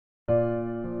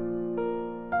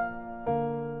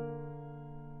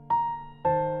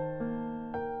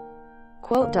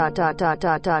Quote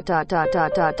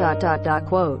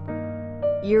quote.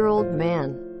 Your old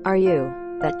man. Are you?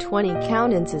 That 20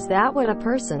 countenance, is that what a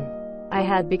person I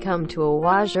had become to a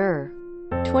voyageur?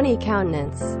 20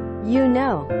 countenance, you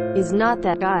know, is not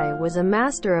that guy was a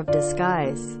master of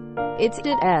disguise. It's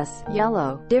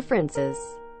yellow differences.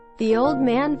 The old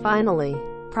man finally.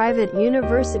 Private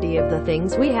university of the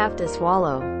things we have to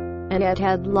swallow. And it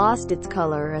had lost its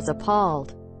color as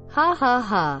appalled. Ha ha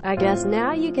ha, I guess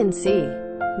now you can see.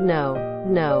 No,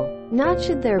 no, not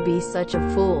should there be such a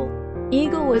fool.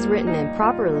 Eagle was written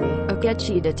improperly.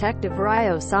 Akechi Detective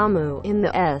Ryo Samu in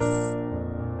the S.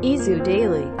 Izu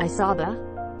Daily. I saw the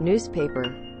newspaper.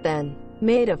 Then,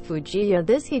 made of Fujiya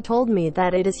this he told me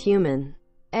that it is human.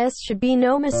 Should be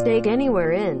no mistake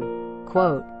anywhere in.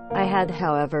 Quote. I had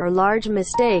however a large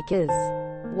mistake is.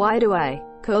 Why do I?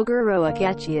 Kogoro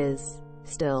Akechi is.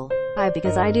 Still.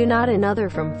 Because I do not another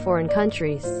from foreign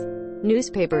countries.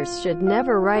 Newspapers should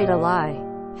never write a lie.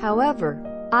 However,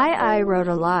 I wrote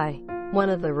a lie. One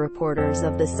of the reporters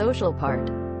of the social part.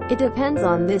 It depends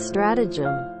on this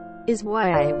stratagem. Is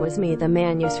why I was me the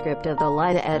manuscript of the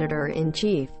lie to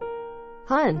editor-in-chief.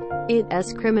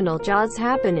 It's criminal jaws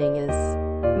happening is.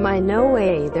 My no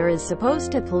way there is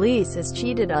supposed to police is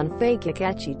cheated on fake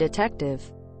Akechi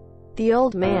detective. The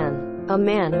old man, a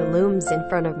man who looms in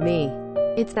front of me.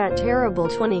 It's that terrible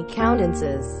 20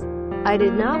 countenances. I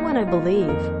did not want to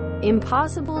believe.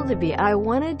 Impossible to be. I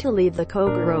wanted to leave the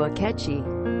Kogoro Akechi.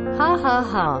 Ha ha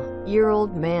ha, your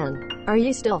old man. Are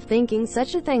you still thinking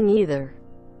such a thing either?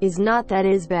 Is not that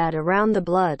is bad around the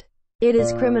blood. It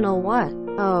is criminal what?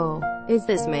 Oh, is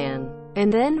this man.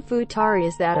 And then Futari,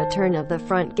 is that a turn of the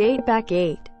front gate back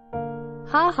gate?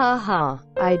 Ha ha ha,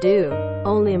 I do.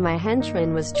 Only my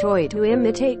henchman was choi to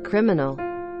imitate criminal.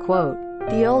 Quote.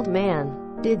 The old man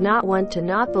did not want to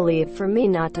not believe for me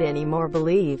not to anymore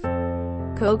believe.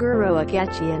 Kogoro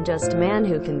Akechi and just man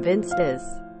who convinced is.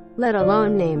 Let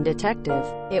alone name detective.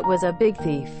 It was a big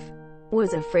thief.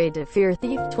 Was afraid to fear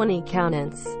thief 20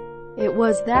 countenance. It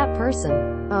was that person.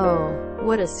 Oh,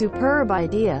 what a superb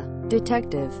idea.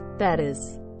 Detective, that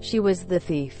is. She was the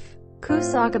thief.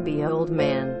 Kusakabe old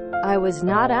man. I was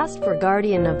not asked for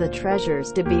guardian of the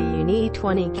treasures to be you need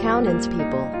 20 countenance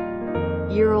people.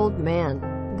 Your old man.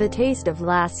 The taste of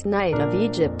last night of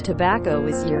Egypt tobacco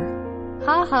is your.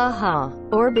 Ha ha ha.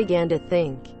 Or began to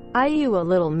think. I you a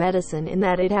little medicine in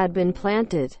that it had been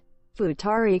planted.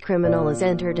 Futari criminal is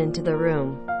entered into the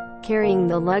room. Carrying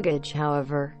the luggage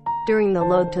however. During the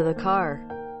load to the car.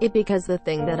 It because the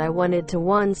thing that I wanted to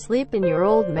one sleep in your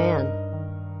old man.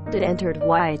 Did entered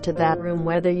why to that room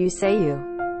whether you say you.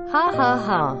 Ha ha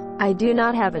ha. I do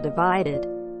not have it divided.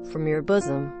 From your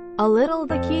bosom. A little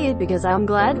the key because I'm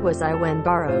glad was I when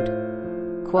borrowed.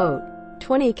 Quote.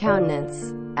 20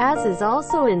 countenance. As is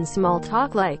also in small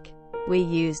talk like. We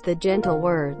use the gentle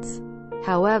words.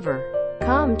 However.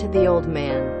 Come to the old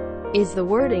man. Is the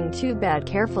wording too bad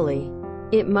carefully?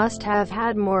 It must have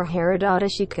had more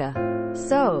Herodotashika.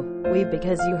 So, we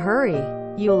because you hurry.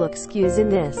 You'll excuse in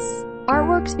this. Our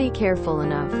works be careful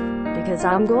enough. Because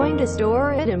I'm going to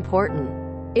store it important.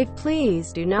 If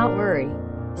please do not worry.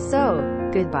 So,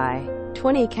 goodbye.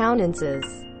 20 countenances.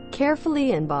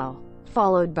 Carefully and bow.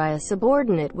 Followed by a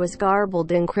subordinate was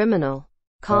garbled in criminal.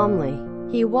 Calmly.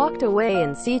 He walked away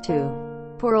in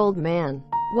C2. Poor old man.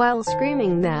 While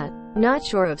screaming that, not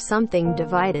sure of something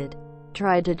divided.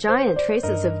 Tried to giant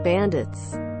traces of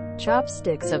bandits.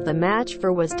 Chopsticks of the match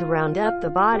for was to round up the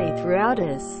body throughout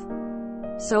his.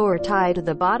 So were tied to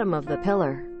the bottom of the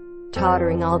pillar.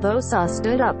 Tottering although saw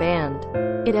stood up and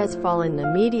it has fallen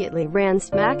immediately ran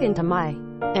smack into my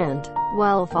and,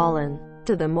 while fallen,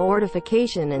 to the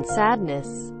mortification and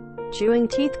sadness. Chewing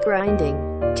teeth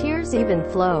grinding. Tears even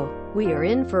flow. We are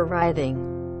in for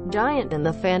writhing. Giant and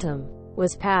the Phantom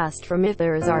was passed from if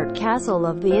there is art castle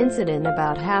of the incident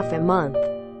about half a month.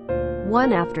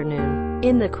 One afternoon,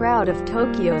 in the crowd of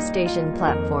Tokyo Station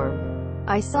platform,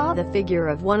 I saw the figure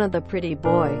of one of the pretty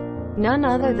boy, none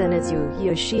other than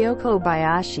Yoshio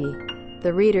Kobayashi,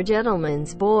 the reader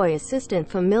gentleman's boy assistant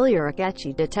familiar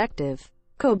Akechi detective.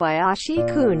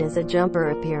 Kobayashi-kun is a jumper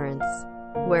appearance,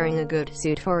 wearing a good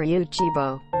suit for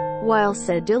Uchibo, while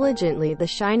said diligently the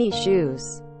shiny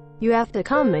shoes. You have to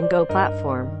come and go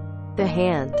platform. The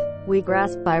hand we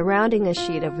grasp by rounding a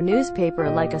sheet of newspaper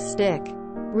like a stick.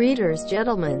 Readers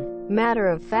gentlemen, matter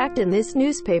of fact in this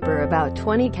newspaper about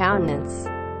 20 countenance.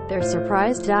 Their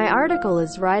surprised article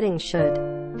is writing should.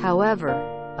 However,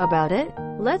 about it,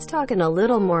 let's talk in a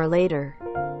little more later.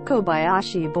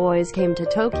 Kobayashi boys came to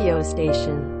Tokyo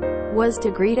Station. Was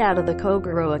to greet out of the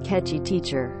Kogoro Akechi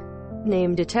teacher.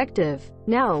 Named detective.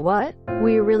 Now what?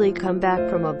 We really come back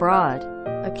from abroad.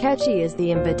 Akechi is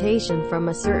the invitation from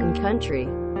a certain country,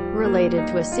 related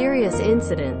to a serious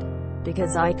incident,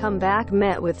 because I come back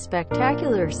met with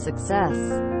spectacular success,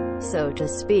 so to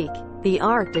speak. The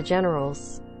arc de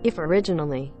generals, if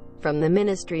originally from the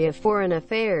Ministry of Foreign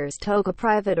Affairs toga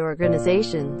private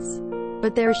organizations,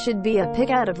 but there should be a pick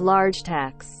out of large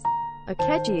tax.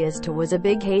 Akechi is to was a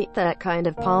big hate that kind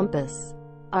of pompous,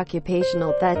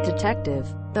 occupational that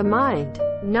detective. The mind,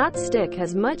 not stick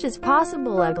as much as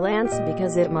possible a glance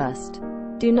because it must.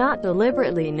 Do not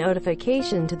deliberately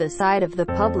notification to the side of the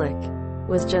public,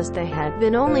 was just they had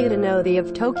been only to know the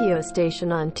of Tokyo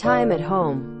station on time at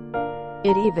home.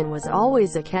 It even was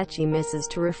always Akechi misses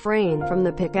to refrain from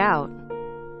the pick out.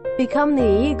 Become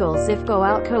the Eagles if go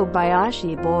out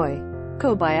Kobayashi boy.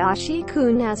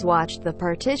 Kobayashi-kun has watched the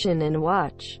partition and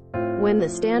watch. When the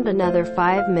stand another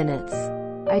 5 minutes.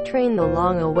 I train the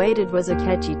long-awaited was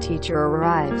Akechi teacher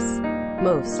arrives.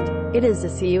 Most. It is to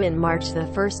see you in March the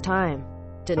first time.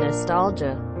 To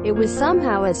nostalgia. It was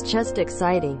somehow as just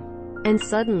exciting. And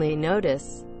suddenly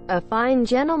notice. A fine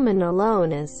gentleman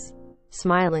alone is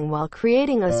smiling while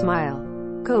creating a smile.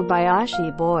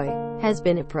 Kobayashi boy has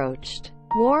been approached.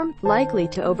 Warm, likely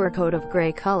to overcoat of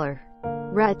gray color.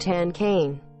 Rattan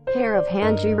cane. Hair of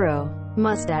Hanjiro.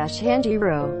 Mustache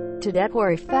Hanjiro.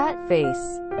 Tadetwari fat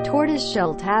face.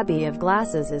 Tortoise-shell tabby of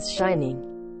glasses is shining.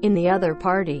 In the other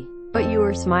party. But you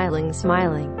were smiling.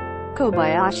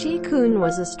 Kobayashi-kun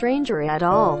was a stranger at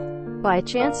all. By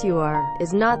chance you are,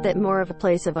 is not that more of a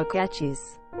place of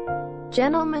Akechi's?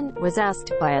 Gentleman, was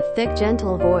asked by a thick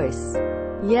gentle voice.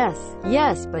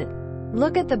 Yes, but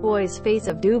look at the boy's face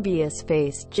of dubious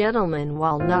face. Gentleman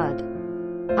while nod.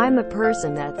 I'm a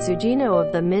person that Tsujino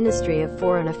of the Ministry of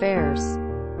Foreign Affairs.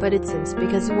 But it seems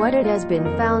because what it has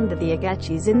been found that the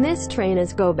Akechis in this train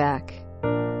is go back.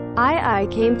 I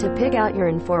came to pick out your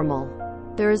informal.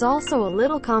 There is also a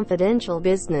little confidential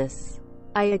business.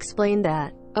 I explained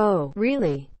that. Oh,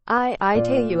 really? I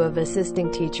tell you of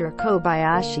assisting teacher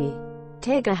Kobayashi.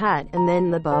 Take a hat and then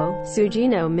the bow.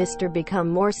 Tsujino Mr. become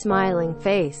more smiling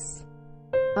face.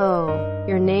 Oh,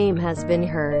 your name has been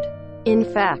heard. In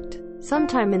fact,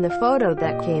 sometime in the photo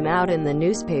that came out in the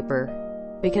newspaper.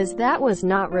 Because that was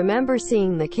not remember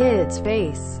seeing the kid's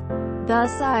face.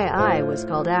 Thus I was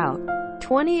called out.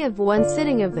 20 of one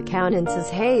sitting of the countenances.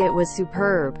 Hey, it was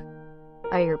superb.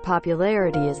 Your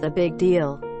popularity is the big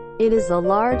deal. It is a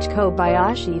large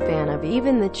Kobayashi fan of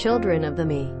even the children of the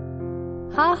me.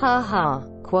 Ha ha ha,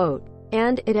 quote.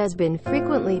 And it has been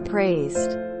frequently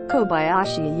praised.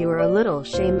 Kobayashi, you are a little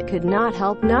shame, could not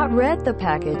help not read the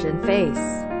package and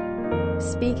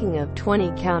face. Speaking of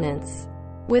 20 countenance.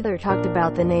 Wither talked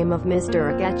about the name of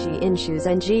Mr. Akechi in shoes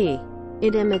and G.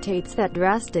 It imitates that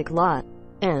drastic lot.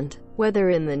 And, whether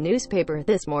in the newspaper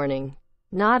this morning,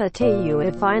 not a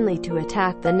Teiyu finally to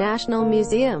attack the National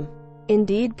Museum.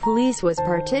 Indeed, police was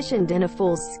partitioned in a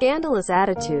full scandalous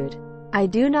attitude. I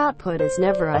do not put as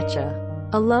never Ucha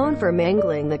alone for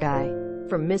mangling the guy.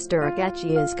 From Mr.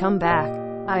 Akechi has come back.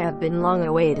 I have been long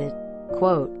awaited.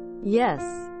 Quote. Yes.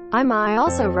 I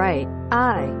also right.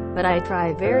 But I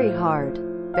try very hard.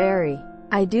 Very.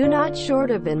 I do not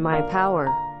short of in my power.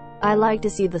 I like to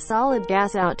see the solid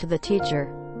gas out to the teacher.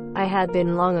 I had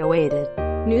been long awaited.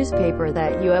 Newspaper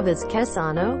that you have is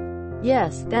Kesano?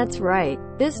 Yes, that's right.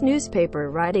 This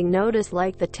newspaper writing notice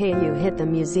like the Teiyu hit the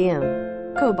museum.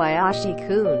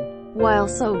 Kobayashi-kun. While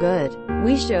so good,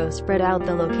 we show spread out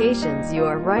the locations you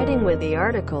are writing with the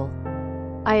article.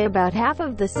 About half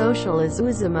of the social is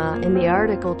Uzuma in the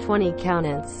article 20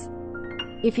 countenance.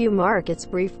 If you mark its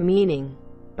brief meaning.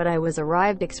 But I was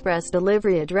arrived express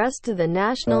delivery addressed to the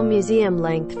National Museum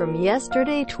length from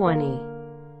yesterday 20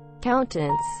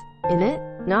 countenance. In it,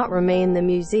 not remain the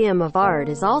Museum of Art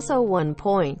is also 1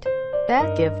 point.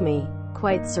 That give me,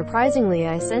 quite surprisingly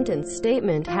I sentence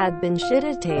statement had been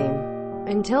shittatame.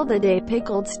 Until the day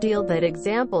pickled steel that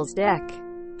examples deck.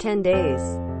 10 days.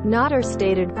 Not are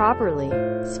stated properly.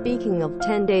 Speaking of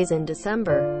 10 days in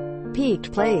December.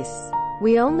 Peaked place.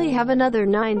 We only have another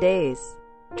 9 days.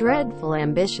 Dreadful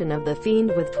ambition of the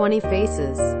Fiend with 20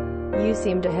 faces. You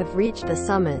seem to have reached the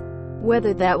summit.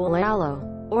 Whether that will allow,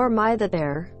 or my that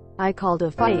there, I called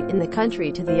a fight in the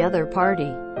country to the other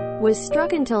party, was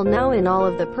struck until now in all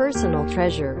of the personal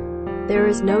treasure. There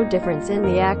is no difference in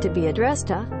the act to be addressed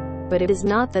to, but it is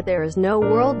not that there is no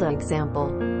world example.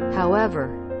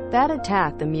 However, that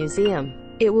attack the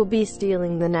museum, it will be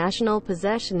stealing the national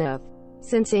possession of,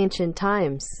 since ancient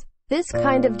times. This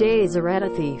kind of days are at a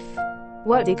thief.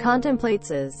 What he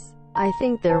contemplates is, I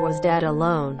think there was dad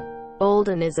alone.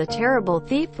 Olden is a terrible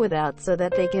thief without so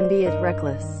that they can be as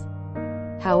reckless.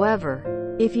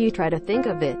 However, if you try to think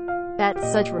of it, that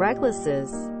such reckless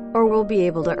is, or we'll be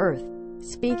able to Earth.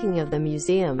 Speaking of the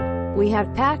museum, we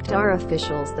have packed our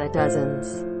officials that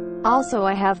dozens. Also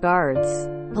I have guards,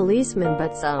 policemen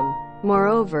but some.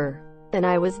 Moreover, then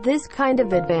I was this kind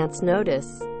of advance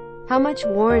notice. How much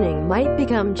warning might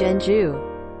become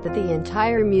Genju, that the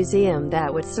entire museum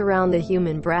that would surround the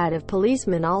human brat of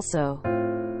policemen also.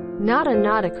 Not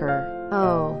occur.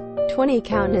 Oh, 20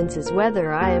 countenances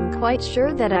whether I am quite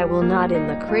sure that I will not in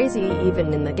the crazy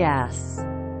even in the gas.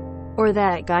 Or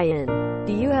that guy in.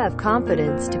 Do you have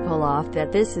confidence to pull off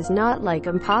that this is not like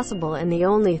impossible and the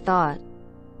only thought?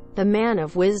 The man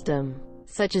of wisdom,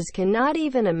 such as cannot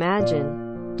even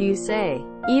imagine. Do you say,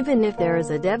 even if there is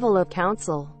a devil of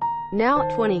counsel? Now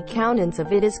 20 countenance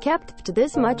of it is kept to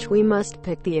this much we must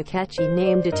pick the Akechi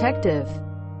named detective.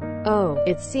 Oh,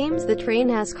 it seems the train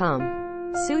has come.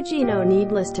 Sujino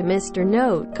needless to Mr.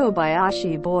 Note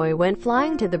Kobayashi boy went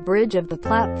flying to the bridge of the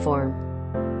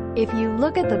platform. If you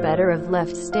look at the better of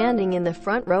left standing in the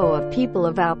front row of people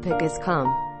about pick has come.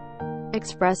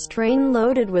 Express train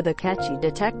loaded with Akechi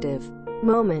detective.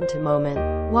 Moment to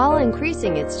moment, while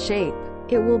increasing its shape,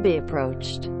 it will be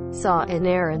approached. Saw an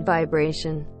air and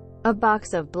vibration. A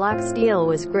box of black steel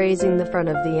was grazing the front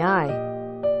of the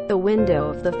eye. The window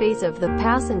of the face of the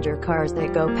passenger cars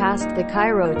that go past the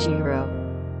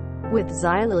Kairojiro. With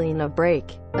Xylene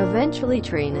brake, eventually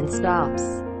train and stops.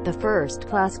 The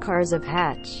first-class cars of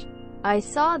hatch. I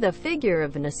saw the figure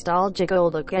of a nostalgic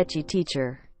old Akechi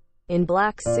teacher. In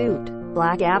black suit,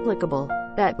 black applicable,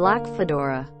 that black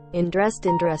fedora, dressed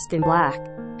in black.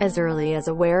 As early as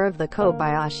aware of the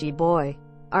Kobayashi boy.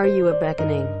 Are you a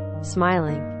beckoning,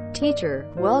 smiling teacher?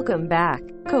 Welcome back.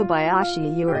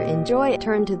 Kobayashi, you are enjoy.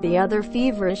 Turned to the other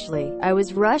feverishly. I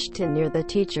was rushed in near the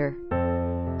teacher.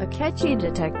 Akechi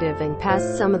detective and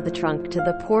passed some of the trunk to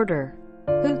the porter,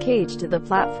 who caged to the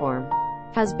platform.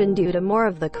 Has been due to more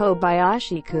of the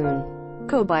Kobayashi-kun.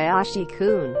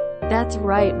 Kobayashi-kun. That's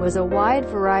right, was a wide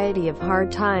variety of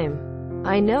hard time.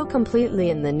 I know completely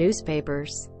in the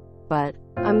newspapers. But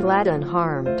I'm glad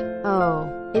unharmed.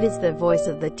 Oh, it is the voice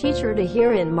of the teacher to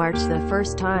hear in March the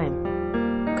first time.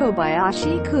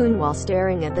 Kobayashi-kun while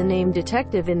staring at the named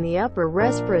detective in the upper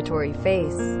respiratory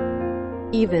face.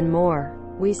 Even more,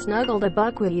 we snuggled a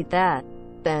buckwheat that,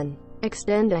 then,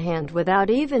 extend a hand without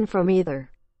even from either.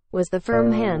 Was the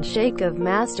firm handshake of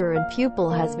master and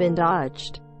pupil has been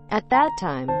dodged. At that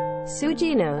time,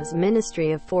 Sujino's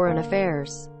Ministry of Foreign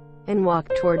Affairs, and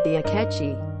walked toward the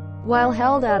Akechi, while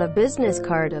held out a business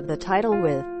card of the title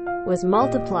with, was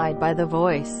multiplied by the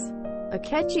voice.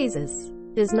 Akechi's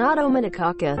is not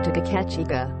omanakaka to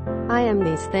Kakechika. I am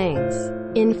these things.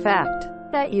 In fact,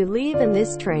 that you leave in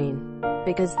this train.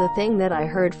 Because the thing that I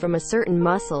heard from a certain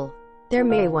muscle, there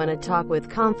may want to talk with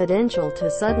confidential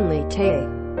to suddenly tay.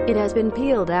 It has been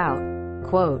peeled out.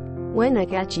 Quote, when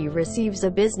Akechi receives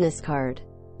a business card,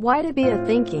 why to be a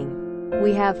thinking?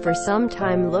 We have for some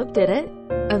time looked at it.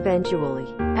 Eventually,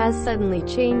 as suddenly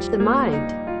changed the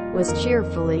mind, was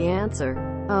cheerfully answer.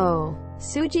 Oh,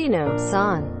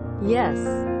 Sujino-san. Yes,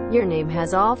 your name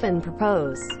has often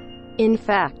proposed. In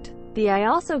fact, I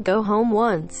also go home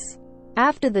once.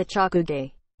 After the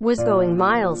Chakuge, was going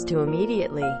miles to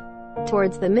immediately,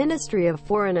 towards the Ministry of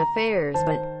Foreign Affairs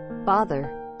but,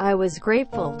 father, I was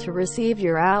grateful to receive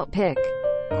your outpick.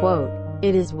 Quote,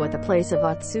 it is what the place of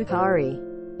Atsukari.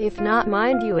 If not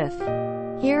mind you if,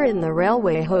 here in the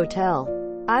railway hotel,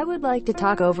 I would like to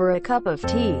talk over a cup of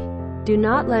tea. Do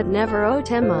not let never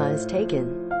otema is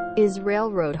taken. Is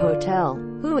railroad hotel.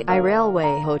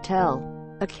 Railway hotel.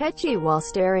 Akechi while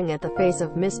staring at the face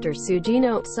of Mr.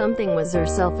 Sujino, something was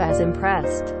herself as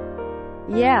impressed.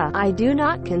 Yeah, I do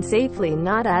not can safely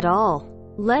not at all.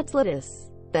 Let's let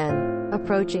us. Then,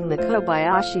 approaching the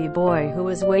Kobayashi boy who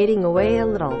was waiting away a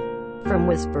little, from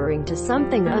whispering to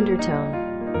something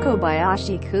undertone.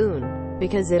 Kobayashi-kun,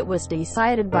 because it was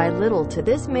decided by little to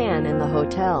this man in the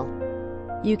hotel.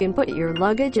 You can put your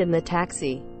luggage in the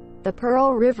taxi. The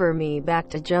Pearl River me back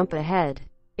to jump ahead.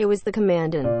 It was the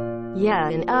commandant. Yeah,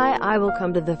 and I will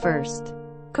come to the first.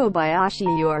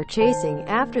 Kobayashi, you are chasing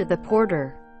after the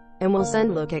porter, and will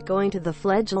send look at going to the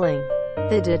fledgling.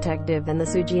 The detective and the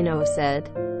Sujino said,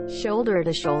 shoulder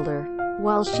to shoulder,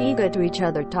 while she got to each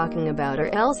other talking about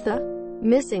or else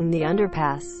missing the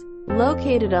underpass.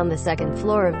 Located on the second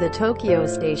floor of the Tokyo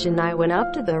station, I went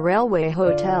up to the railway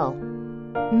hotel.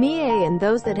 Mie and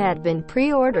those that had been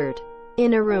pre-ordered,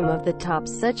 in a room of the top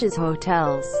such as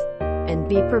hotels, and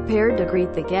be prepared to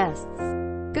greet the guests.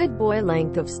 Good boy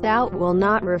length of stout will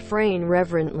not refrain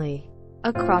reverently.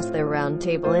 Across the round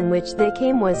table in which they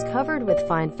came was covered with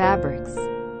fine fabrics.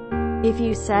 If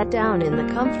you sat down in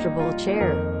the comfortable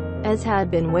chair, as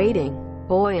had been waiting,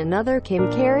 Boy, another came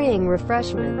carrying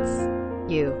refreshments.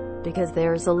 You, because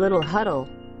there's a little huddle.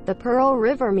 The Pearl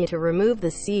River me to remove the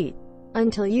seat.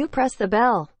 Until you press the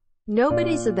bell.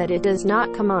 Nobody said that it does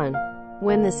not come on.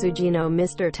 When the Sujino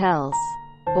Mr. tells.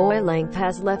 Boy length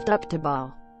has left up to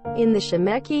bow. In the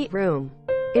Shimeki room.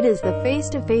 It is the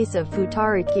face-to-face of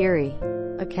Futari Kiri.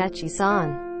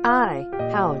 Akechi-san.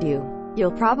 How do you?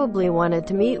 You'll probably wanted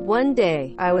to meet one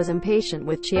day. I was impatient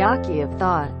with Chiaki of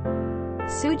thought.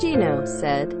 Sujino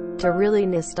said, to really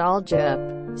nostalgia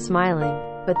up, smiling,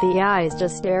 but the eyes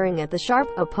just staring at the sharp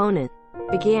opponent,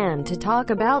 began to talk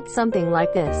about something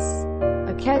like this.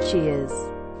 Akechi is.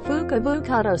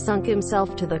 Fukabukato sunk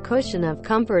himself to the cushion of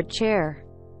comfort chair.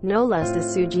 No less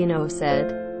as Sujino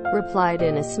said, replied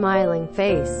in a smiling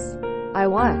face.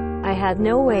 I had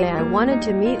no way I wanted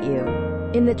to meet you.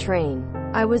 In the train.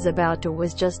 I was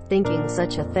just thinking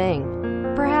such a thing.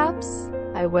 Perhaps,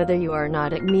 whether you are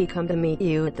not at me come to meet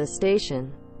you at the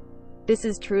station. This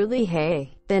is truly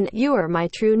hey, then you are my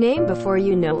true name before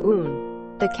you know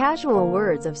un. The casual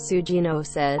words of Sujino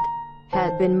said,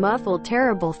 had been muffled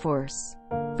terrible force.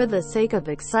 For the sake of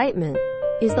excitement,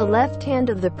 is the left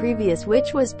hand of the previous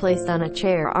which was placed on a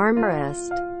chair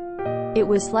armrest. It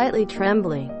was slightly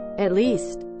trembling. At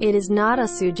least, it is not a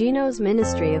Sujino's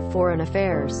Ministry of Foreign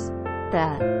Affairs.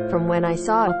 That, from when I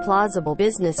saw a plausible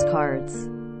business cards,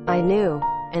 I knew,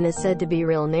 and is said to be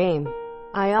real name.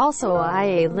 I also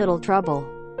a little trouble.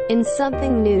 In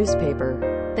something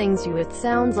newspaper, things you it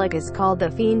sounds like is called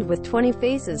the Fiend with 20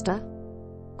 faces to.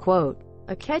 Quote,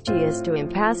 Akechi is to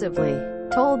impassively,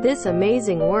 told this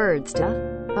amazing words to.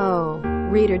 Oh,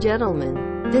 reader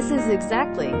gentlemen, this is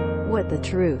exactly, what the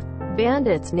truth.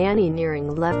 Bandits nanny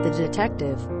nearing left the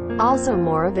detective, also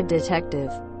more of a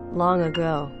detective, long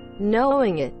ago.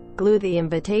 Knowing it, glue the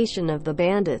invitation of the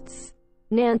bandits.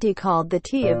 Nanti called the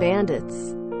tea of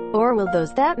bandits. Or will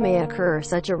those that may occur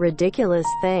such a ridiculous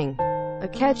thing?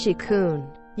 Akechi-kun,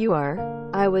 you are.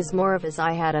 I was more of as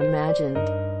I had imagined.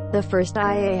 The first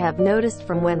I have noticed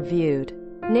from when viewed.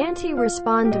 Nanti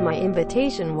respond to my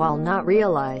invitation while not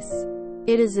realize.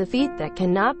 It is a feat that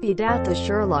cannot be doubt to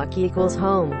Sherlock equals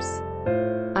Holmes.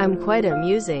 I'm quite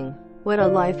amusing. What a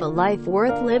life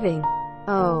worth living.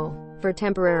 Oh, for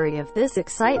temporary of this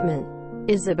excitement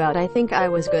is about I think I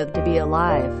was good to be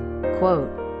alive.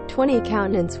 Quote, 20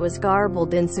 countenance was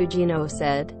garbled in Sujino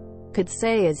said. Could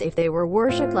say as if they were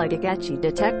worshipped like a Akechi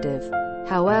detective.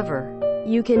 However,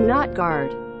 you cannot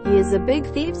guard. He is a big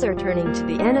thieves are turning to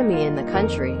the enemy in the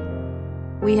country.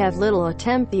 We have little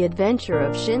attempt the adventure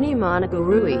of Shinny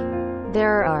Monogurui.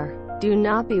 There are, do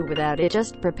not be without it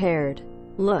just prepared.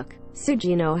 Look,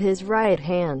 Sujino his right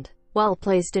hand, while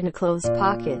placed in a clothes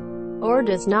pocket, or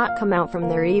does not come out from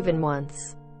there even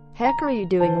once. Heck are you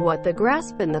doing what the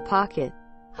grasp in the pocket?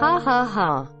 Ha ha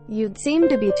ha, you'd seem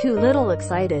to be too little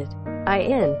excited.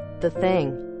 The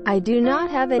thing. I do not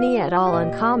have any at all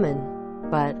uncommon.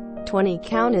 But, 20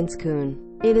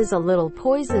 countenance-kun, it is a little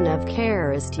poison of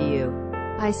care as to you.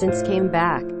 I since came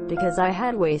back, because I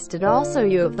had wasted also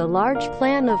you of the large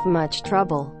plan of much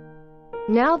trouble.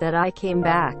 Now that I came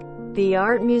back, the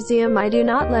art museum I do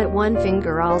not let one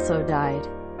finger also died.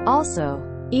 Also,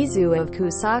 Izu of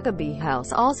Kusakabe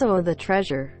house also of the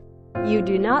treasure. You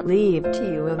do not leave to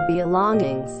you of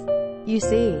belongings. You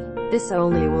see, this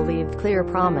only will leave clear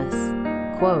promise.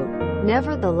 Quote,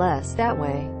 nevertheless that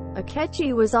way,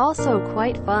 Akechi was also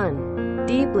quite fun.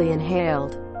 Deeply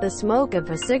inhaled, the smoke of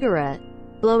a cigarette,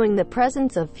 blowing the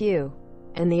presence of few,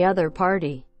 and the other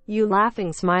party, you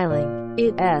laughing smiling,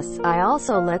 I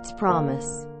also let's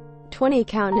promise. 20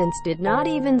 countenance did not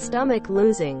even stomach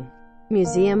losing.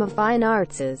 Museum of Fine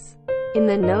Arts is. In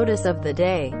the notice of the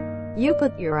day, you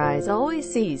put your eyes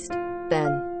always seized.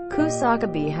 Then,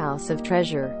 Kusakabe House of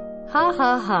Treasure. Ha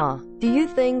ha ha, do you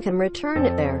think can return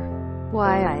it there?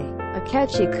 Why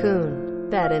Akechi-kun,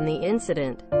 that in the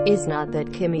incident, is not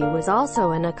that Kimi was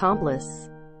also an accomplice.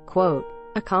 Quote,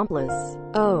 accomplice.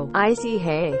 Oh, I see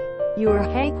hey. You are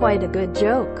hey quite a good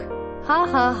joke. Ha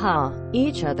ha ha,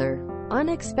 each other.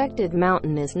 Unexpected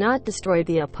mountain is not destroyed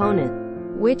the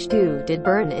opponent, which too did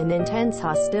burn in intense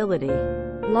hostility.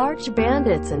 Large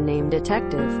bandits and named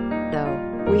detective,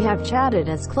 though, we have chatted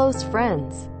as close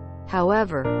friends.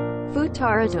 However,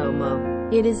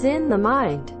 Futaratomo, it is in the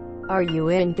mind. Are you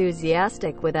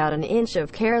enthusiastic without an inch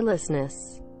of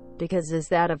carelessness? Because is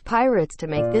that of pirates to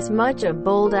make this much a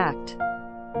bold act?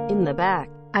 In the back,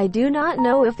 I do not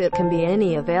know if it can be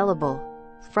any available.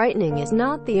 Frightening is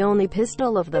not the only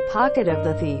pistol of the pocket of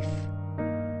the thief.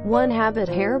 One habit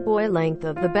hair boy length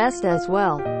of the best as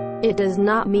well. It does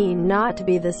not mean not to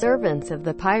be the servants of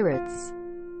the pirates.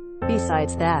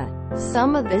 Besides that,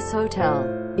 some of this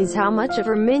hotel, is how much of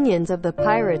her minions of the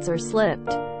pirates are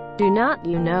slipped. Do not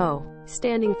you know?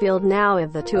 Standing field now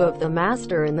of the two of the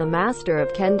master and the master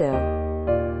of Kendo,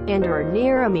 and or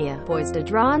near Amiya, poised a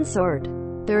drawn sword.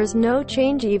 There is no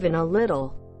change even a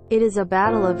little. It is a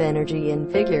battle of energy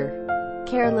and figure.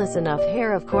 Careless enough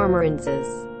hair of cormorances.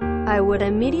 I would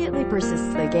immediately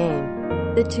persist the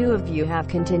game. The two of you have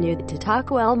continued to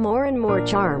talk well, more and more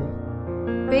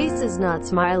charm. Face is not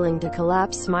smiling to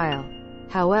collapse smile.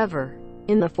 However,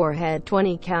 in the forehead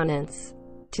 20 countenance.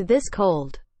 To this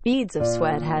cold, beads of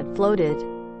sweat had floated.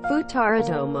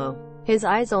 Futaratomo, his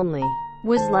eyes only,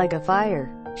 was like a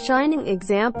fire, shining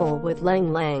example with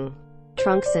Lang Lang.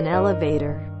 Trunks an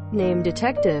elevator. Name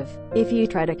detective. If you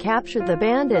try to capture the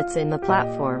bandits in the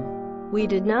platform. We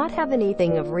did not have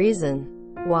anything of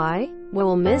reason. Why?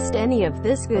 We'll missed any of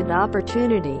this good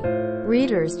opportunity.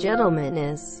 Reader's gentleman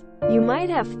is. You might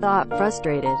have thought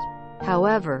frustrated.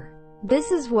 However,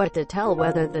 this is what to tell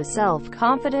whether the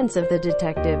self-confidence of the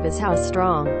detective is how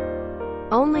strong.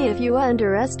 Only if you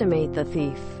underestimate the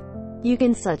thief. You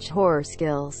can such horror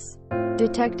skills.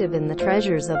 Detective in the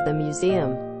treasures of the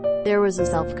museum. There was a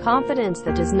self-confidence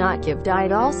that does not give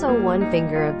died also one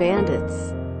finger of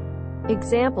bandits.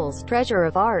 Examples treasure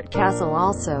of art castle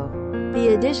also.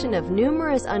 The addition of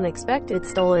numerous unexpected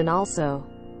stolen also.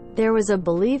 There was a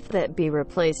belief that be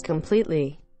replaced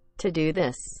completely. To do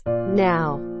this.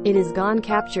 Now, it is gone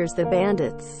captures the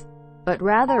bandits. But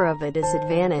rather of a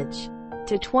disadvantage.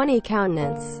 To 20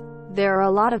 countenance. There are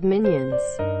a lot of minions.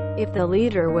 If the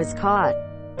leader was caught,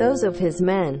 those of his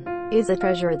men, is a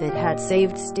treasure that had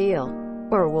saved steel,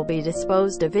 or will be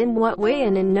disposed of in what way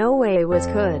and in no way was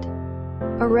could.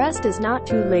 Arrest is not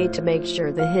too late to make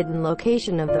sure the hidden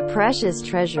location of the precious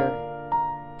treasure.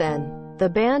 Then, the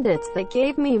bandits that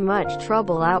gave me much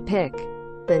trouble outpick,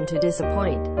 than to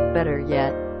disappoint, better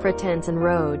yet, pretense and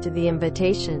road to the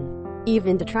invitation,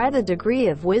 even to try the degree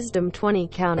of wisdom 20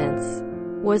 countenance,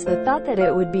 was the thought that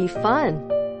it would be fun.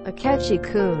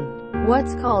 Akechi-kun,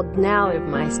 what's called now of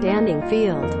my standing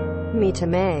field.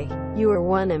 Mitame, you are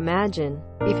one imagine,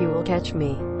 if you will catch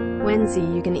me. When see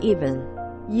you can even.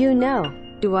 You know,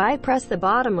 do I press the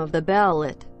bottom of the bell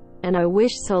it, and I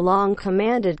wish so long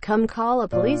commanded come call a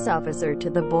police officer to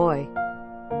the boy.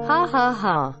 Ha ha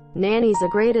ha, Nanny's a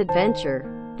great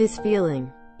adventure, this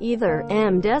feeling. Either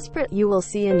am desperate you will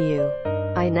see in you.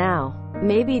 I now,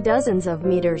 maybe dozens of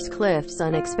meters cliffs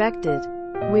unexpected.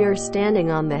 We are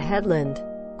standing on the headland.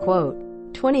 Quote,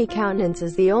 20 countenance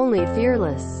is the only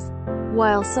fearless.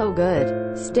 While so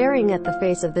good, staring at the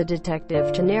face of the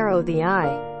detective to narrow the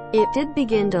eye, it did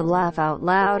begin to laugh out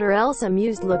loud or else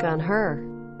amused look on her.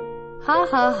 Ha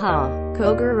ha ha,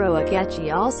 Kogoro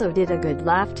Akechi also did a good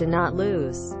laugh to not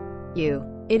lose. You.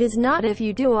 It is not if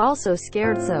you do also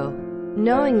scared so.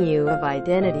 Knowing you of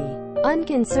identity,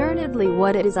 unconcernedly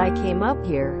what it is I came up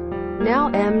here. Now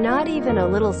am not even a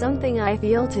little something I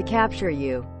feel to capture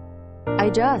you. I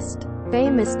just,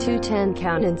 famous 210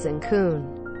 countenance and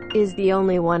Kun, is the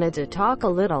only one to talk a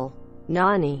little.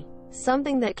 Nani,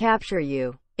 something that capture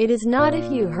you. It is not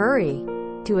if you hurry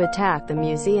to attack the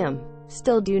museum.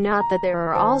 Still do not that there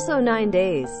are also 9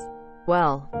 days.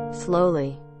 Well,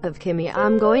 slowly, of Kimi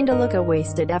I'm going to look a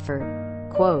wasted effort.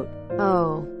 Quote,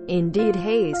 oh, indeed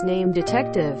Hayes named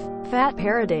detective, Fat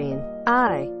Paradine.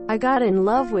 I got in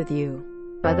love with you.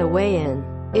 By the way in,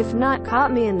 if not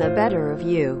caught me in the better of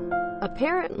you.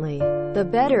 Apparently, the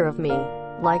better of me,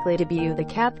 likely to be you the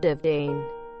captive Dane.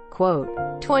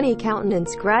 Quote, 20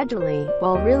 countenance gradually,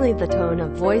 while really the tone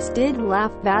of voice did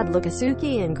laugh bad look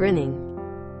Asuki and grinning.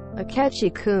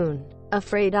 Akechi-kun,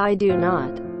 afraid I do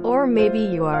not, or maybe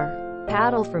you are.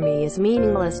 Paddle for me is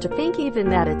meaningless to think even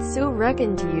that it's so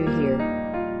reckoned to you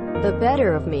here. The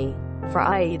better of me, for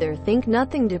I either think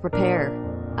nothing to prepare.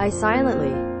 I silently,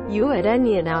 you at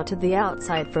Enya out to the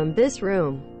outside from this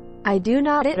room. I do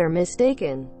not it or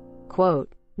mistaken.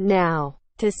 Quote, now,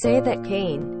 to say that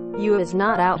Kane, you is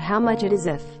not out how much it is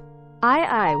if.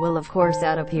 I will of course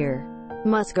out of here.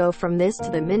 Must go from this to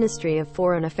the Ministry of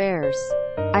Foreign Affairs.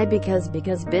 I because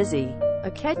busy.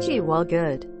 Akechi while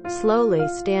good. Slowly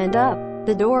stand up.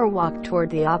 The door walked toward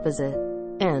the opposite.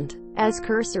 And, as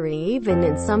cursory even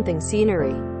in something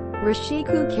scenery.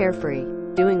 Rishiku carefree,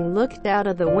 doing looked out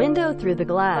of the window through the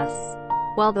glass.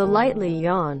 While the lightly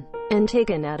yawn, and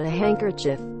taken out a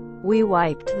handkerchief. We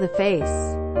wiped the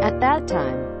face. At that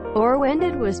time, or when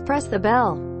it was press the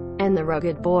bell. And the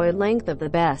rugged boy length of the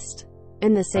best.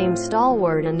 In the same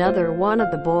stalwart another one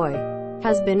of the boy.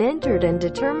 Has been entered and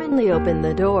determinedly opened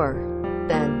the door.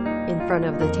 Then, in front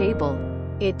of the table,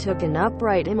 it took an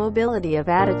upright immobility of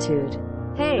attitude.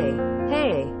 Hey,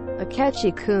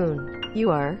 Akechi-kun,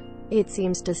 you are, it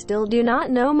seems to still do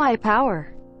not know my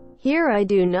power. Here I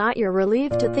do not. You're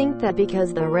relieved to think that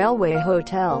because the railway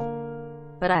hotel.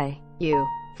 But you,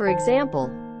 for example.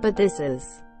 But this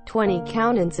is. 20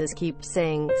 countenances keep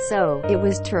saying, so, it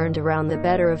was turned around the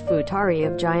better of Futari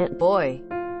of Giant Boy.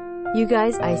 You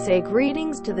guys, I say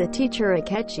greetings to the teacher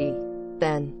Akechi.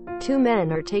 Then, 2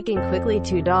 men are taking quickly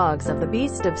 2 dogs of the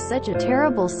beast of such a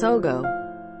terrible Sogo.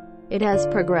 It has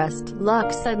progressed,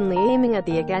 Luck suddenly aiming at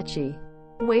the Akechi.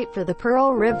 Wait for the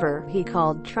Pearl River, he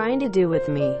called, trying to do with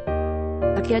me.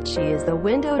 Akechi is the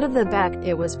window to the back,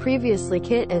 it was previously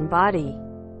kit and body.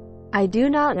 I do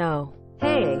not know.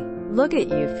 Hey, look at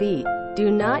you feet.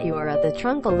 Do not, you are at the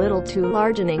trunk a little too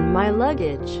largening my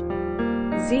luggage.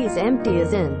 Z's empty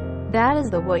as in. That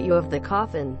is the what you of the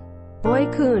coffin.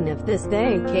 Boy-kun, if this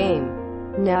they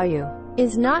came. Now you.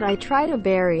 Is not I try to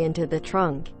bury into the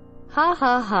trunk. Ha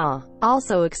ha ha.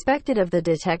 Also expected of the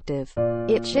detective.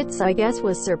 It shits I guess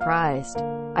was surprised.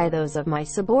 I those of my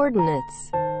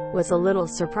subordinates. Was a little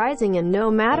surprising and no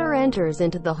matter enters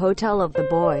into the hotel of the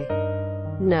boy.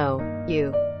 No,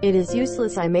 you. It is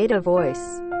useless I made a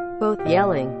voice. Both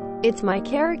yelling. It's my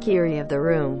karakiri of the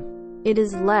room. It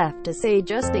is left to say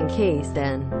just in case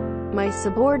then. My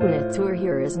subordinate tour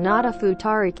here is not a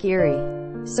Futari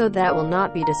Kiri. So that will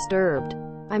not be disturbed.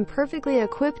 I'm perfectly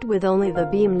equipped with only the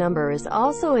beam number is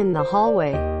also in the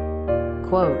hallway.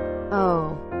 Quote.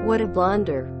 Oh, what a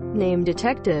blunder. Named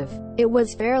detective. It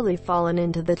was fairly fallen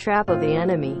into the trap of the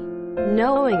enemy.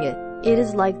 Knowing it, it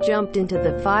is like jumped into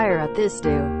the fire at this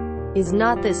do. Is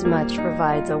not this much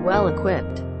provides a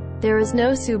well-equipped. There is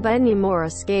no subeni more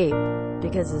escape,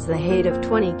 because is the hate of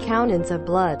 20 countenance of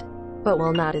blood. But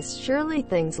will not as surely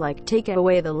things like take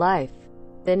away the life,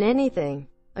 than anything.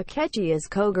 Akechi is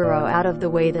Kogoro out of the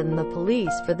way than the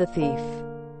police for the thief.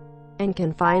 And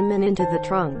confinement into the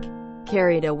trunk.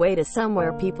 Carried away to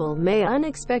somewhere people may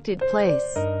unexpected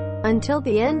place. Until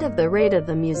the end of the raid of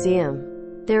the museum.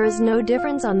 There is no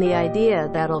difference on the idea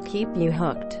that'll keep you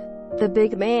hooked. The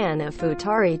big man of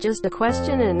Futari just a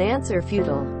question and answer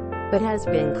futile. But has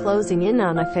been closing in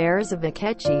on affairs of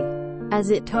Akechi. As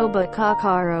it Toba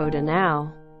Kakaroda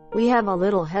now. We have a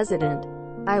little hesitant.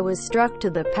 I was struck to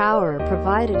the power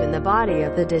provided in the body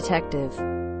of the detective.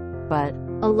 But,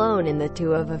 alone in the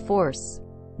 2 of a force.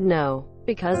 No,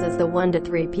 because as the 1 to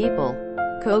 3 people.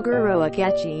 Kogoro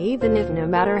Akechi even if no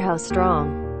matter how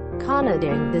strong.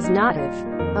 Kanadang does not have.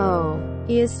 Oh,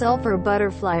 he is sulfur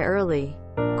butterfly early.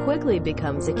 Quickly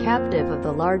becomes a captive of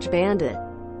the large bandit.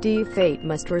 Do you fate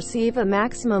must receive a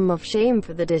maximum of shame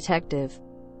for the detective.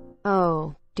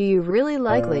 Oh, do you really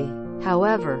likely?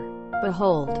 However,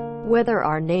 behold, whether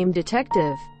our named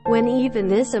detective, when even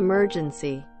this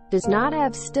emergency, does not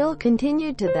have still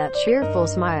continued to that cheerful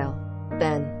smile.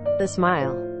 Then, the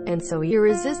smile, and so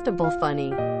irresistible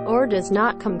funny, or does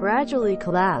not come gradually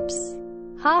collapse.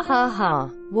 Ha ha ha,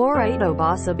 Warito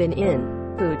Basa been in,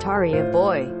 Futari of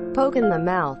boy, poke in the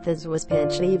mouth as was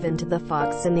pinched even to the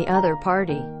fox in the other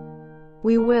party.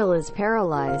 We will is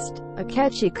paralyzed,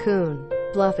 Akechi-kun,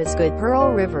 bluff is good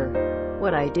Pearl River.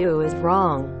 What I do is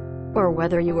wrong. Or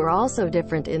whether you are also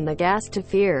different in the gas to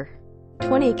fear.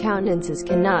 20 countenances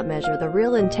cannot measure the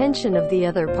real intention of the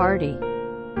other party.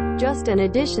 Just an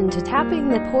addition to tapping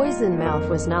the poison mouth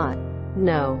was not.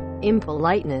 No,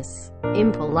 impoliteness.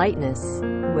 Impoliteness.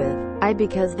 With, I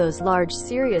because those large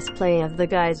serious play of the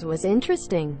guys was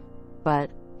interesting. But,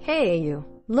 hey you,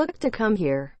 look to come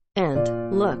here.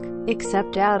 And, look,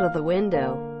 except out of the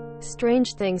window.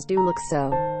 Strange things do look so.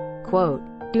 Quote,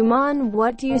 Duman,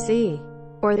 what do you see?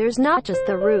 Or there's not just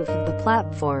the roof of the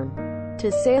platform.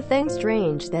 To say a thing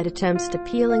strange that attempts to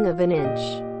peeling of an inch.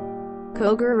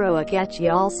 Kogoro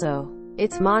Akechi also.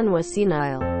 Its man was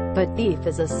senile, but thief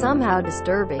is a somehow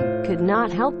disturbing, could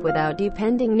not help without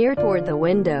depending near toward the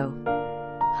window.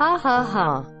 Ha ha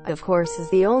ha, of course is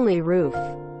the only roof.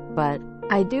 But,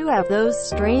 I do have those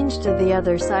strange to the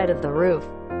other side of the roof.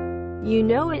 You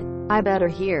know it, I better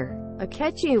hear.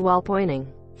 Akechi while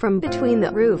pointing, from between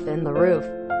the roof and the roof.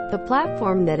 The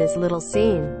platform that is little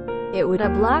seen. It would a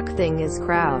black thing is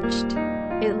crouched.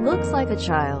 It looks like a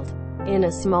child. In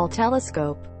a small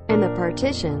telescope. And the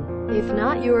partition. If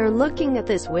not you are looking at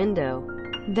this window.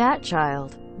 That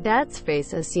child. That's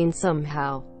face is seen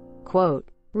somehow. Quote.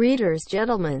 Readers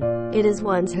gentlemen. It is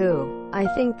one's who. I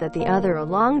think that the other a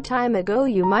long time ago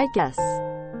you might guess.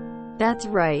 That's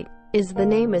right. Is the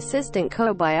name Assistant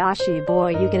Kobayashi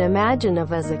boy you can imagine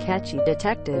of as a catchy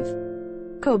detective.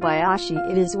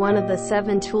 Kobayashi, it is one of the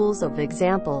 7 tools of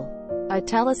example. A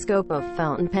telescope of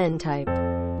fountain pen type.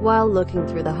 While looking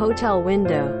through the hotel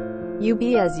window, you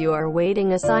be as you are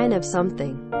waiting a sign of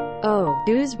something. Oh,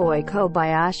 newsboy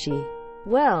Kobayashi.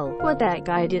 Well, what that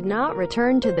guy did not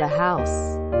return to the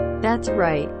house. That's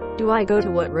right. Do I go to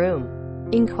what room?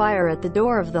 Inquire at the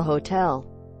door of the hotel.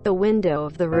 The window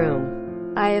of the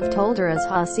room. I have told her as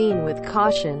Hassan with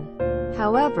caution.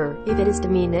 However, if it is to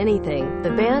mean anything, the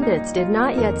bandits did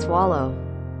not yet swallow.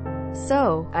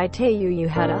 So, I tell you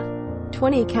had a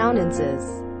 20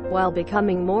 countenances, while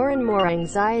becoming more and more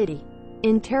anxiety,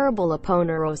 in terrible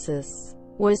aponeurosis,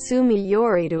 was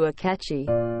Sumiyori to Akechi.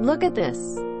 Look at this.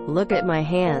 Look at my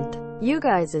hand. You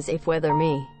guys as if weather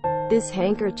me. This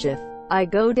handkerchief. I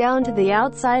go down to the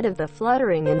outside of the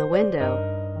fluttering in the window.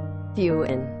 View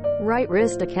in. Right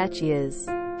wrist Akechi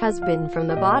has been from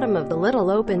the bottom of the little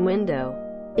open window.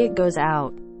 It goes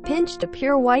out. Pinched a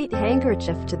pure white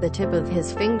handkerchief to the tip of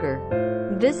his finger.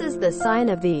 This is the sign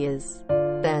of the is.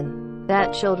 Then,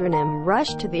 that children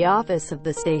rushed to the office of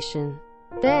the station.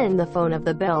 Then the phone of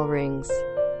the bell rings.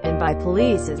 And by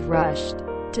police is rushed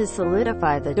to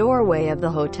solidify the doorway of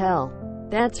the hotel.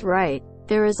 That's right.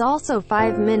 There is also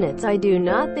 5 minutes. I do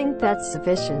not think that's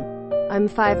sufficient. I'm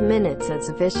 5 minutes at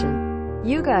sufficient.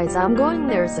 You guys, I'm going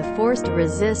there's a force to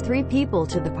resist 3 people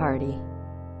to the party.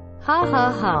 Ha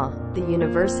ha ha. The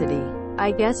university.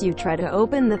 I guess you try to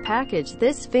open the package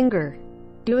this finger.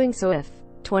 Doing so if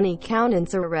 20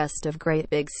 countenance arrest of great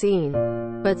big scene.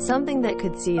 But something that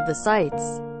could see the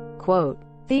sights. Quote,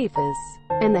 thief is.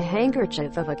 And the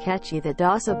handkerchief of Akechi the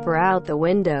gossiper out the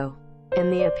window. And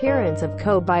the appearance of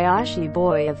Kobayashi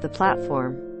boy of the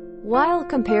platform. While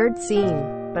compared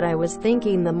scene, but I was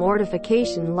thinking the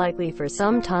mortification likely for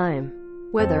some time.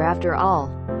 Whether after all,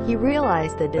 he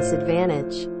realized the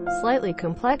disadvantage, slightly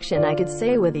complexion I could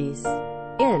say with ease.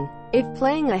 If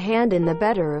playing a hand in the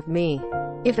better of me,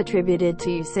 if attributed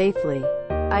to you safely,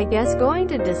 I guess going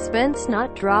to dispense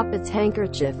not drop its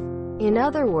handkerchief. In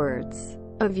other words,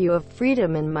 a view of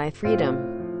freedom and my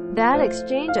freedom. That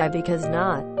exchange I because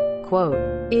not. Quote,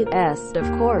 it est, of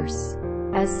course,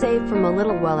 as saved from a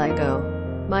little while ago.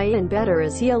 My in better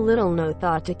is he a little no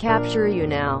thought to capture you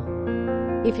now.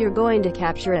 If you're going to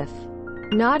capture if.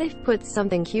 Not if put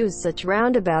something cues such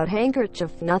roundabout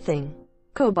handkerchief nothing.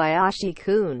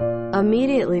 Kobayashi-kun.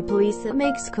 Immediately police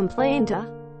makes complaint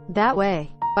that way.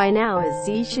 By now as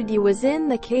Z should you was in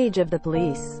the cage of the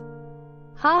police.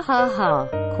 Ha ha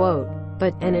ha. Quote,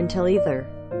 but and until either.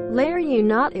 Layer you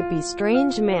not it be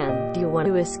strange man, do you want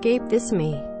to escape this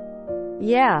me?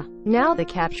 Yeah, now the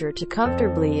capture to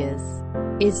comfortably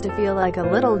is to feel like a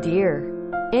little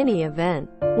deer. Any event,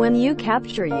 when you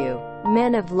capture you,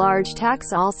 men of large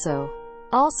tax also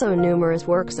numerous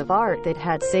works of art that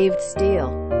had saved steel,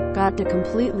 got to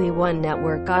completely one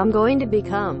network I'm going to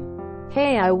become.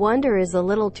 Hey I wonder is a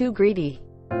little too greedy.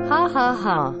 Ha ha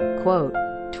ha. Quote,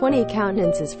 20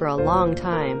 countenances for a long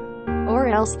time. Or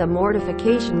else the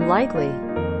mortification likely,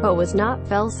 but was not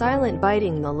fell silent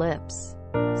biting the lips.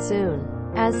 Soon,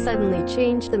 as suddenly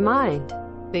changed the mind,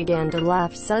 began to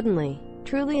laugh suddenly,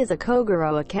 truly as a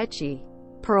Kogoro Akechi.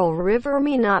 Pearl River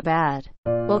me not bad.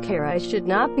 Well care I should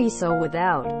not be so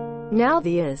without. Now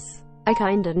the is. I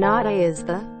kinda not I is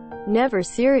the. Never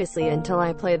seriously until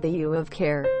I play the U of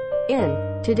care.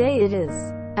 Today it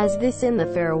is. As this in the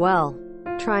farewell.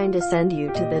 Trying to send you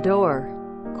to the door.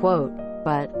 Quote,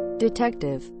 but.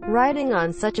 Detective, writing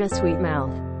on such a sweet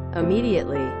mouth,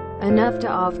 immediately, enough to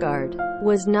off guard,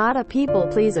 was not a people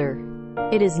pleaser.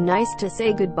 It is nice to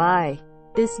say goodbye.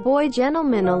 This boy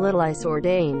gentleman a little ice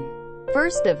ordain.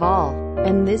 First of all,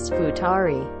 and this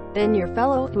futari, then your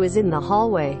fellow who is in the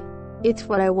hallway. It's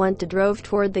what I want to drove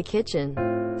toward the kitchen.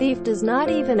 Thief does not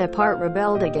even a part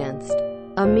rebelled against.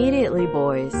 Immediately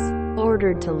boys,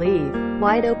 ordered to leave,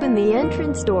 wide open the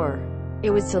entrance door.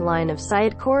 It was a line of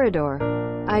sight corridor.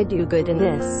 I do good in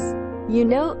this. You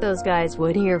know, those guys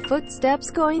would hear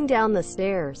footsteps going down the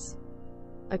stairs.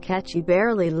 Akechi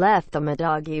barely left the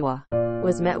Edogawa,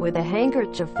 was met with a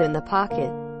handkerchief in the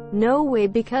pocket. No way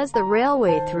because the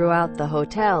railway throughout the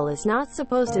hotel is not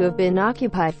supposed to have been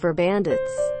occupied for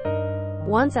bandits.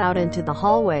 Once out into the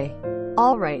hallway.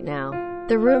 All right now.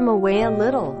 The room away a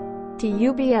little. To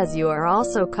you be as you are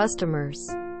also customers.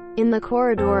 In the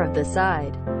corridor of the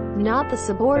side. Not the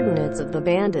subordinates of the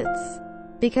bandits.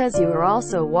 Because you are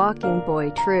also walking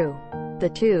boy true. The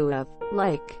two of,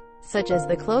 like, such as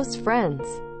the close friends.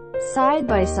 Side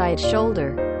by side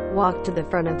shoulder. Walk to the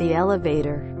front of the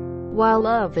elevator. While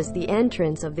love is the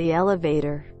entrance of the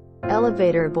elevator.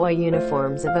 Elevator boy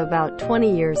uniforms of about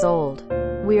 20 years old.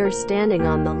 We are standing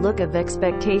on the look of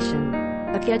expectation.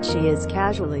 Akechi is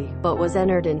casually, but was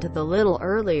entered into the little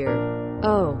earlier.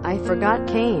 Oh, I forgot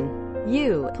Kane.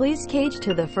 You, please cage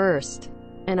to the first.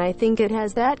 And I think it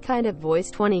has that kind of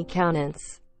voice 20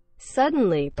 countenance.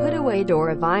 Suddenly put away door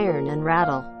of iron and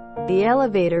rattle. The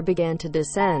elevator began to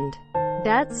descend.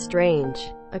 That's strange.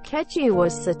 Akechi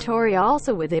was Satori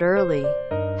also with it early.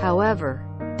 However,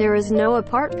 there is no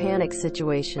apart panic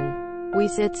situation. We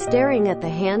sit staring at the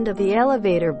hand of the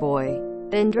elevator boy,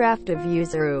 then draft of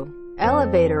Yuzuru,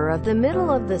 elevator of the middle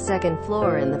of the second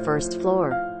floor and the first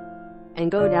floor, and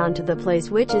go down to the place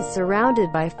which is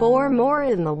surrounded by 4 more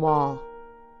in the wall.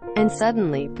 And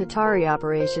suddenly Patari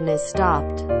operation is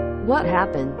stopped. What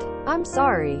happened? I'm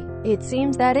sorry. It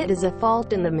seems that it is a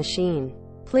fault in the machine.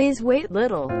 Please wait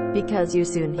little, because you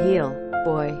soon heal,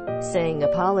 boy, saying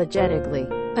apologetically.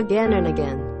 Again and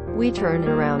again, we turn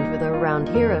around with a round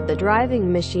here of the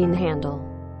driving machine handle.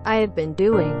 I have been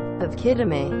doing, of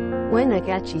Kitame. When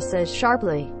Akechi says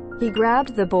sharply, he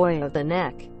grabbed the boy of the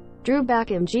neck, drew back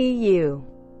MGU.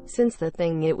 Since the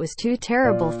thing it was too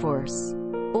terrible force.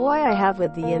 Boy I have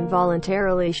with the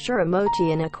involuntarily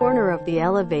Shuramochi in a corner of the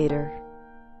elevator.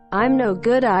 I'm no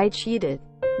good, I cheated.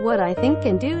 What I think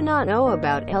and do not know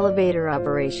about elevator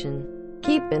operation.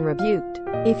 Keep been rebuked.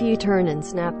 If you turn and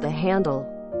snap the handle,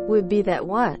 would be that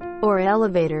what? Or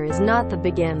elevator is not the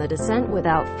began the descent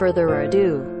without further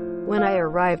ado. When I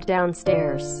arrived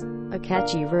downstairs,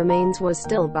 Akechi remains was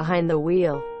still behind the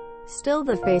wheel. Still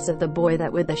the face of the boy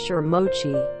that with the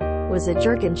Shuramochi was a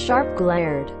jerk and sharp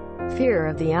glared. Fear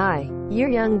of the eye. Your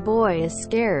young boy is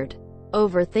scared.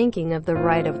 Overthinking of the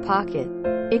right of pocket.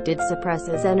 It did suppress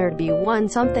his energy. B1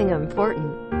 something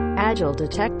important. Agile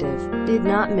detective did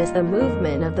not miss the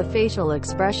movement of the facial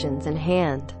expressions and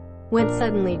hand. When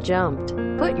suddenly jumped.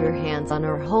 Put your hands on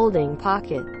her holding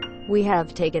pocket. We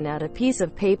have taken out a piece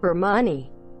of paper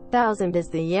money. 1,000 is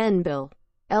the yen bill.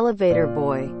 Elevator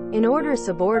boy. In order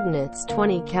subordinates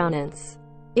 20 countenance.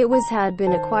 It was had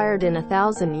been acquired in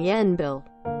 1,000 yen bill.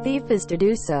 Thief is to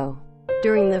do so.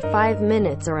 During the 5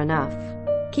 minutes are enough.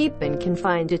 Keep and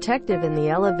confine detective in the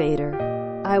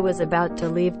elevator. I was about to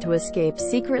leave to escape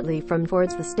secretly from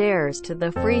towards the stairs to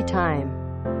the free time.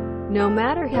 No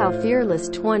matter how fearless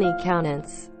 20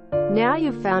 countenance. Now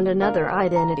you've found another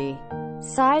identity.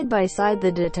 Side by side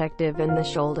the detective and the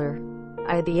shoulder.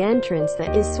 The entrance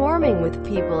that is swarming with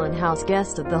people and house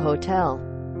guests of the hotel.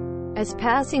 As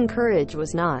passing courage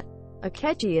was not.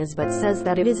 Akechi is but says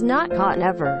that it is not caught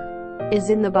never. Is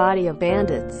in the body of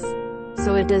bandits.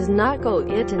 So it does not go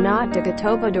it not to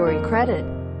Katobadori credit.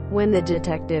 When the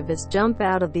detective is jump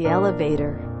out of the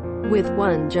elevator. With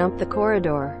one jump the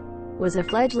corridor. Was a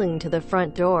fledgling to the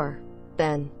front door.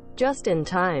 Then, just in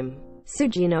time,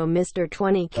 Sujino Mr.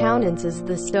 20 countenances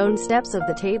the stone steps of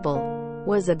the table.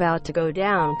 Was about to go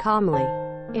down calmly.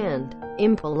 And,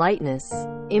 impoliteness.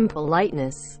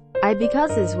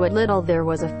 Because as what little there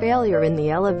was a failure in the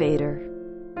elevator.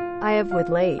 I have with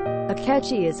late.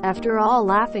 Akechi is after all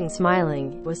laughing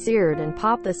smiling, was seared and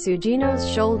popped the Sujino's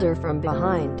shoulder from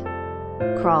behind.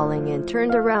 Crawling and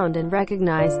turned around and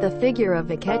recognized the figure of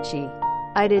Akechi.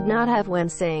 I did not have when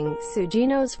saying,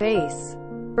 Sujino's face.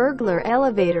 Burglar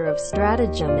elevator of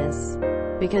stratagems.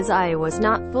 Because I was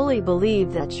not fully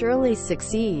believed that surely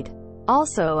succeed.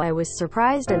 Also I was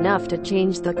surprised enough to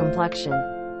change the complexion.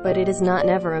 But it is not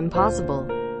never impossible.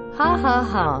 Ha ha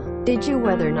ha. Did you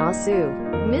weather Nasu?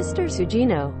 Mr.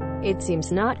 Sujino, it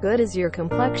seems not good as your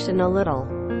complexion a little.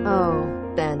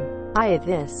 Oh, then,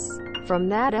 this. From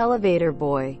that elevator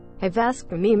boy, have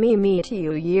asked me to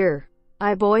you year.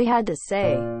 I boy had to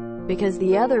say. Because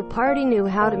the other party knew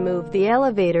how to move the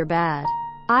elevator bad.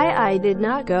 I did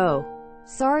not go.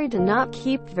 Sorry to not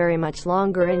keep very much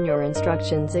longer in your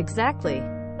instructions exactly.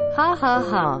 Ha ha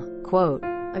ha. Quote.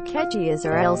 Akechi is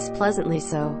or else pleasantly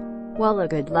so. Well, a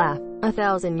good laugh.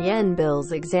 1,000 yen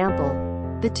bills example.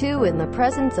 The two in the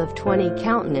presence of 20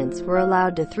 countenance were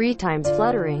allowed to 3 times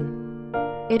fluttering.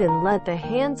 It and let the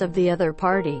hands of the other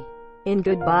party. In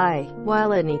goodbye,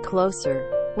 while any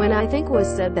closer. When I think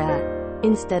was said that,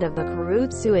 instead of the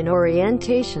karutsu in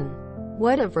orientation.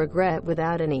 What of regret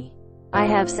without any. I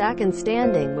have second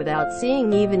standing without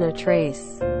seeing even a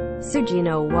trace.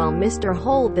 Sujino while Mr.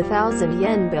 hold the 1,000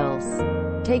 yen bills.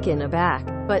 Taken aback,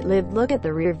 but lived look at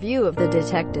the rear view of the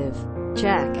detective.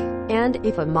 Check. And,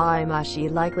 if a maimashi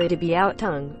likely to be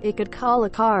out-tongue, it could call a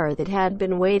car that had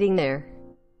been waiting there.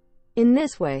 In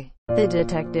this way, the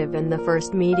detective in the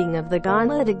first meeting of the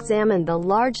gauntlet examined the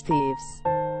large thieves.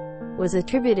 Was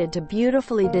attributed to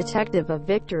beautifully detective of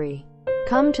victory.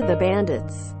 Come to the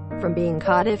bandits. From being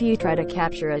caught if you try to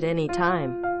capture at any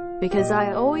time. Because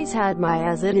I always had my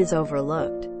as it is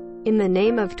overlooked. In the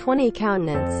name of 20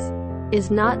 countenance. Is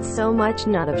not so much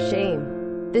not of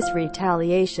shame. This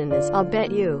retaliation is, I'll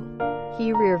bet you.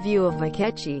 He rear view of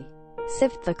Akechi.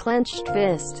 Sift the clenched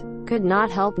fist. Could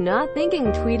not help not thinking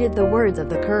tweeted the words of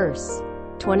the curse.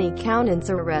 20 countenance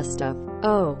arrest of,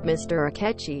 oh, Mr.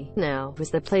 Akechi, now was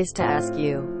the place to ask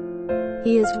you.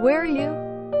 He is where you?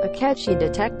 Akechi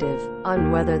detective,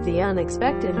 on whether the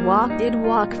unexpected did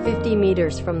walk 50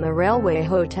 meters from the railway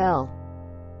hotel.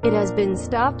 It has been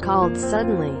stopped called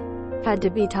suddenly. Had to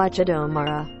be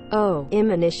Tachidomara. Oh,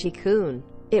 Imanishi-kun.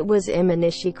 It was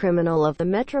Imanishi, criminal of the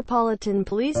Metropolitan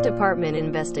Police Department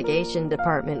Investigation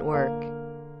Department work.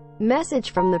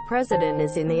 Message from the president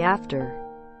is in the after.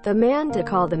 The man to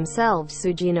call themselves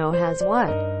Sujino has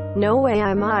what? No way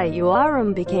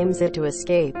Yuarum became it to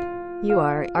escape.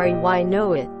 Why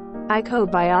know it?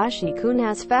 Kobayashi-kun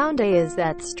has found is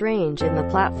that strange in the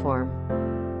platform.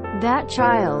 That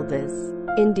child is,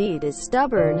 indeed is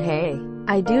stubborn. Hey,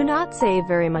 I do not say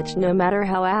very much no matter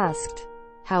how asked.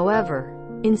 However,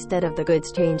 instead of the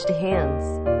goods changed hands.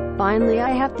 Finally I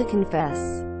have to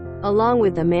confess. Along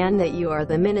with the man that you are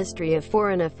the Ministry of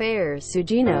Foreign Affairs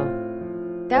Sujino.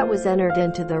 That was entered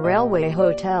into the railway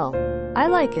hotel. I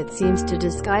like it seems to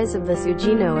disguise of the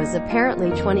Sujino as apparently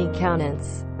 20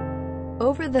 countenance.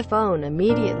 Over the phone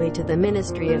immediately to the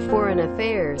Ministry of Foreign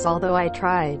Affairs although I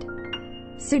tried.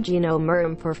 Sujino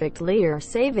Murum perfectly or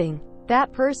saving.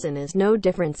 That person is no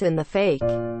difference in the fake.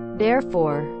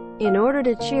 Therefore, in order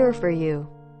to cheer for you,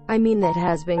 I mean that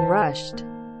has been rushed.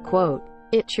 Quote,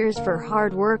 it cheers for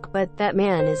hard work but that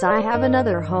man is I have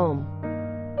another home.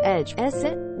 Edge,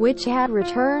 it, which had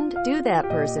returned, that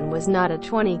person was not a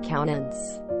 20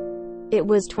 countenance. It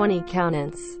was 20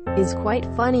 countenance, is quite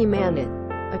funny man it.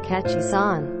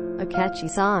 Akechi-san,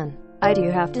 I do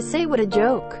have to say what a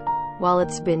joke. While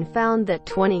it's been found that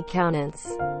 20 countenance,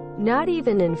 not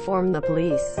even inform the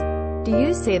police. Do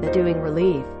you say that doing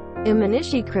relief?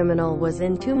 Imanishi criminal was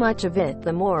in too much of it,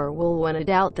 the more will one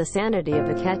doubt the sanity of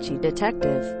Akechi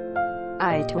detective.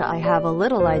 I have a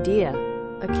little idea.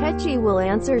 Akechi will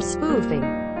answer spoofing,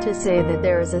 to say that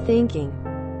there is a thinking.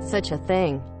 Such a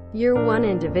thing. You're one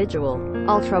individual,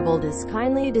 all troubled is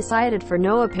kindly decided for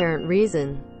no apparent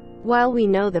reason. While we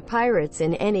know the pirates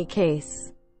in any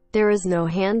case, there is no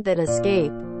hand that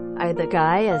escape. The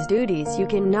guy as duties you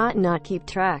cannot not keep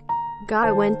track.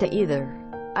 Guy went to either.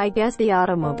 I guess the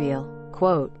automobile.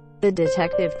 Quote, the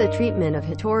detective, the treatment of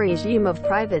Hitori regime of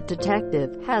private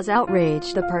detective has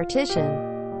outraged the partition.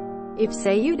 If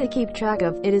say you to keep track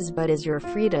of it is but is your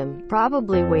freedom,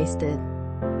 probably wasted.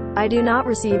 I do not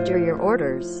receive your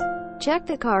orders. Check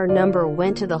the car number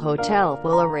went to the hotel,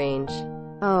 will arrange.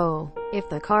 Oh, if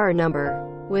the car number,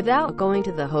 without going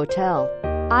to the hotel.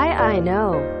 I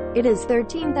know. It is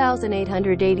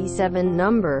 13,887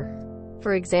 number.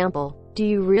 For example, do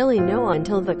you really know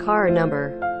until the car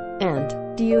number? And,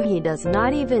 he does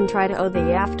not even try to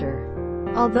the after.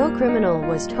 Although criminal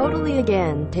was totally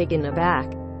again taken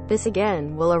aback. This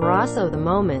again will arouse the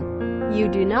moment. You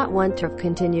do not want to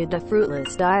continue the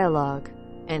fruitless dialogue.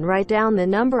 And write down the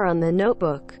number on the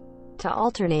notebook. To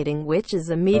alternating which is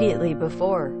immediately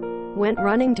before. Went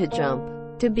running to jump.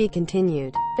 To be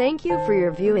continued. Thank you for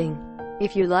your viewing.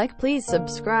 If you like please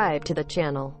subscribe to the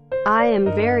channel. I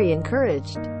am very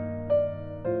encouraged.